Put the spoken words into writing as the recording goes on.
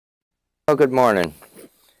Well, good morning.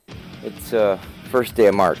 It's first day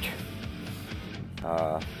of March.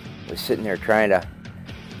 Was sitting there trying to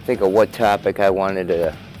think of what topic I wanted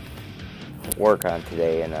to work on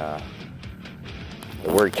today, and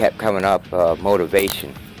the word kept coming up,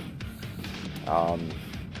 motivation. Um,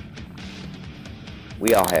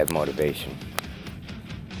 we all have motivation.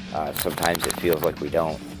 Sometimes it feels like we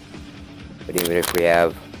don't. But even if we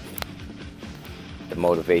have the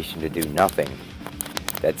motivation to do nothing,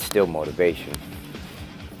 that's still motivation.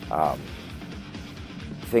 Um,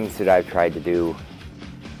 Things that I've tried to do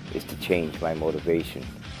is to change my motivation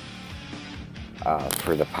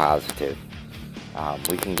for the positive.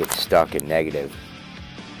 We can get stuck in negative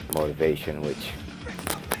motivation, which,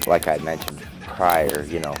 like I mentioned prior,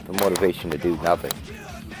 the motivation to do nothing.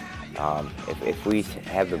 If we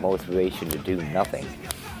have the motivation to do nothing,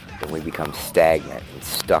 then we become stagnant and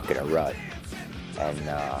stuck in a rut. And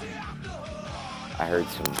I heard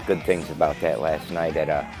some good things about that last night at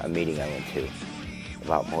a meeting I went to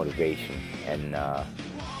about motivation and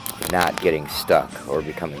not getting stuck or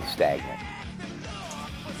becoming stagnant.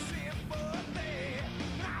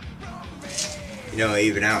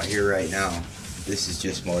 Even out here right now, this is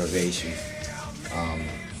just motivation.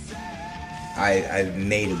 I've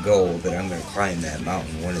made a goal that I'm going to climb that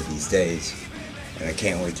mountain one of these days, and I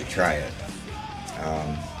can't wait to try it.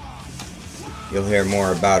 You'll hear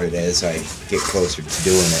more about it as I get closer to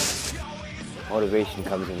doing it. Motivation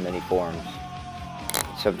comes in many forms.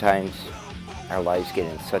 Sometimes our lives get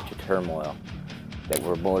in such a turmoil that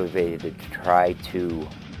we're motivated to try to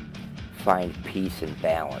find peace and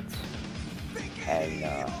balance. And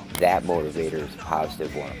that motivator is a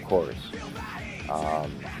positive one, of course.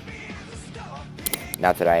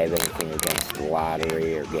 Not that I have anything against the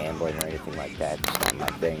lottery or gambling or anything like that. It's not my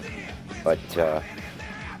thing. But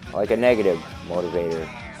like a negative motivator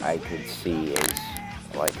I could see is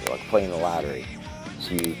like playing the lottery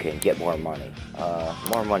so you can get more money.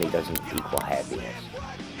 More money doesn't equal happiness.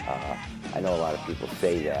 I know a lot of people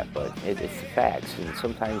say that, but it's the facts, and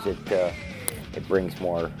sometimes it brings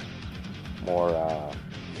more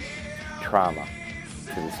trauma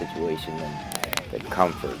to the situation than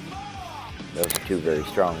comfort. Those are two very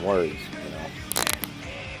strong words,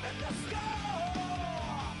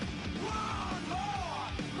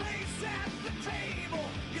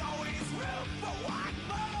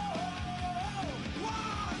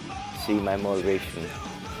 See, my motivation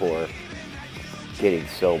for getting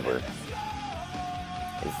sober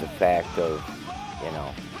is the fact of,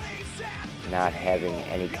 not having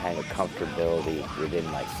any kind of comfortability within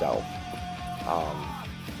myself. I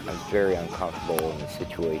was very uncomfortable in the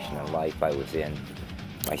situation in life I was in,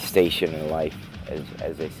 my station in life,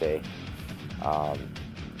 as they say. I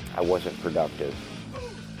wasn't productive.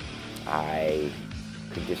 I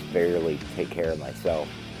could just barely take care of myself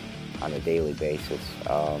on a daily basis.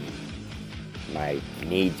 My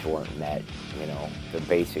needs weren't met, the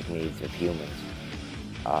basic needs of humans.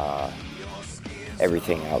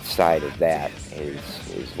 Everything outside of that is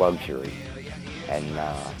luxury, and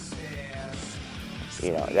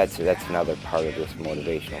that's another part of this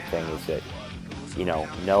motivational thing, is that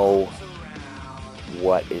know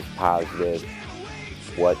what is positive,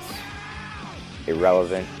 what's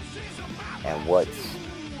irrelevant, and what's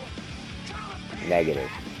negative.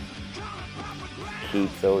 Keep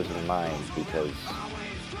those in mind, because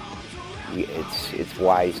it's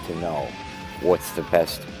wise to know what's the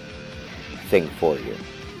best thing for you.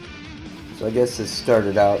 So I guess this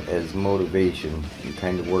started out as motivation and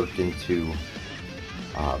kind of worked into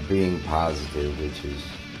being positive, which is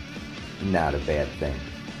not a bad thing.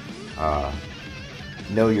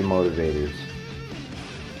 Know your motivators.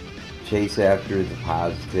 Chase after the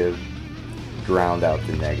positive, drown out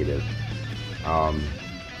the negative.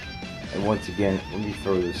 And once again, let me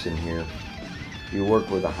throw this in here. You work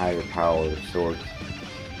with a higher power of sorts.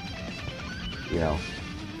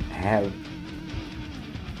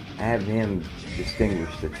 Have him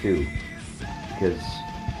distinguish the two. Because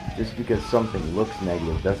just because something looks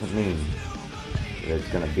negative doesn't mean that it's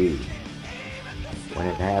going to be. When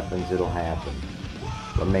it happens, it'll happen.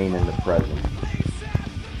 Remain in the present.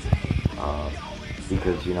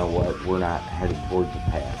 Because you know what? We're not headed towards the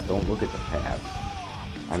past. Don't look at the past.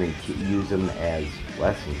 I mean, use them as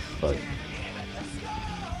lessons, but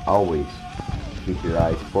always keep your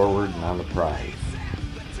eyes forward and on the prize.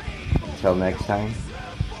 Until next time,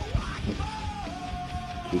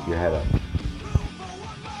 keep your head up.